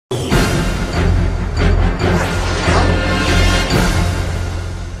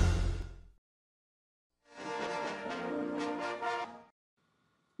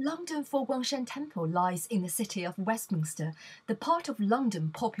London Foguangshan Temple lies in the city of Westminster, the part of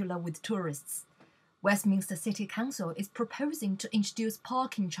London popular with tourists. Westminster City Council is proposing to introduce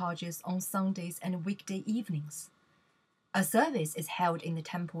parking charges on Sundays and weekday evenings. A service is held in the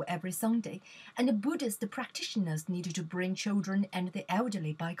temple every Sunday, and Buddhist practitioners need to bring children and the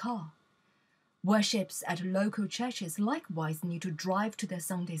elderly by car. Worships at local churches likewise need to drive to their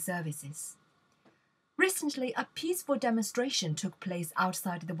Sunday services. Recently, a peaceful demonstration took place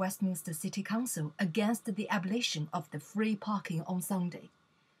outside the Westminster City Council against the abolition of the free parking on Sunday.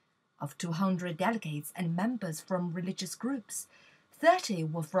 Of 200 delegates and members from religious groups, 30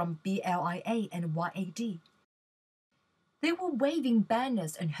 were from BLIA and YAD. They were waving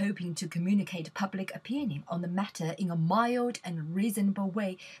banners and hoping to communicate public opinion on the matter in a mild and reasonable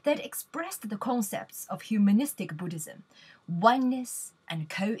way that expressed the concepts of humanistic Buddhism, oneness and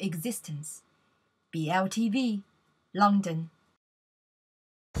coexistence. BLTV, London.